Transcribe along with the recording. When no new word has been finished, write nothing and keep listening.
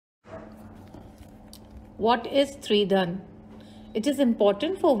What is Streedhan? It is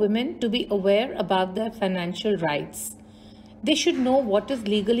important for women to be aware about their financial rights. They should know what is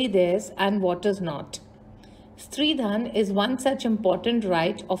legally theirs and what is not. Streedhan is one such important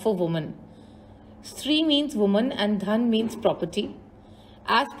right of a woman. Stree means woman and dhan means property.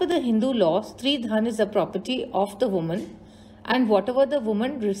 As per the Hindu law, Streedhan is a property of the woman and whatever the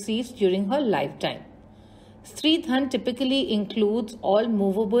woman receives during her lifetime. Streedhan typically includes all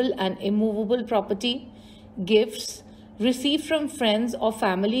movable and immovable property, gifts received from friends or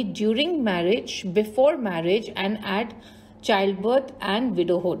family during marriage, before marriage, and at childbirth and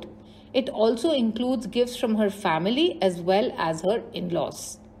widowhood. It also includes gifts from her family as well as her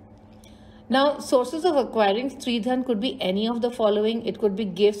in-laws. Now, sources of acquiring Streedhan could be any of the following. It could be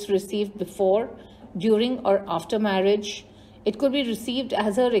gifts received before, during, or after marriage. It could be received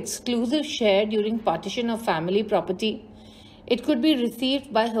as her exclusive share during partition of family property. It could be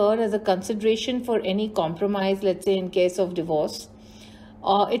received by her as a consideration for any compromise, let's say in case of divorce.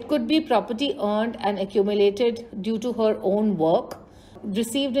 It could be property earned and accumulated due to her own work,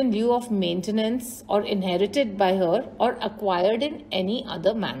 received in lieu of maintenance, or inherited by her, or acquired in any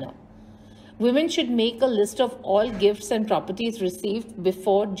other manner. Women should make a list of all gifts and properties received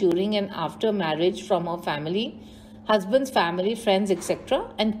before, during, and after marriage from her family, husband's family, friends,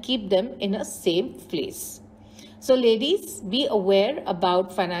 etc., and keep them in a safe place. So ladies, be aware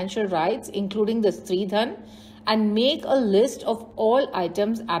about financial rights, including the Streedhan, and make a list of all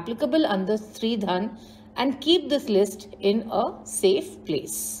items applicable under Streedhan and keep this list in a safe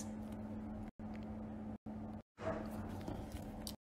place.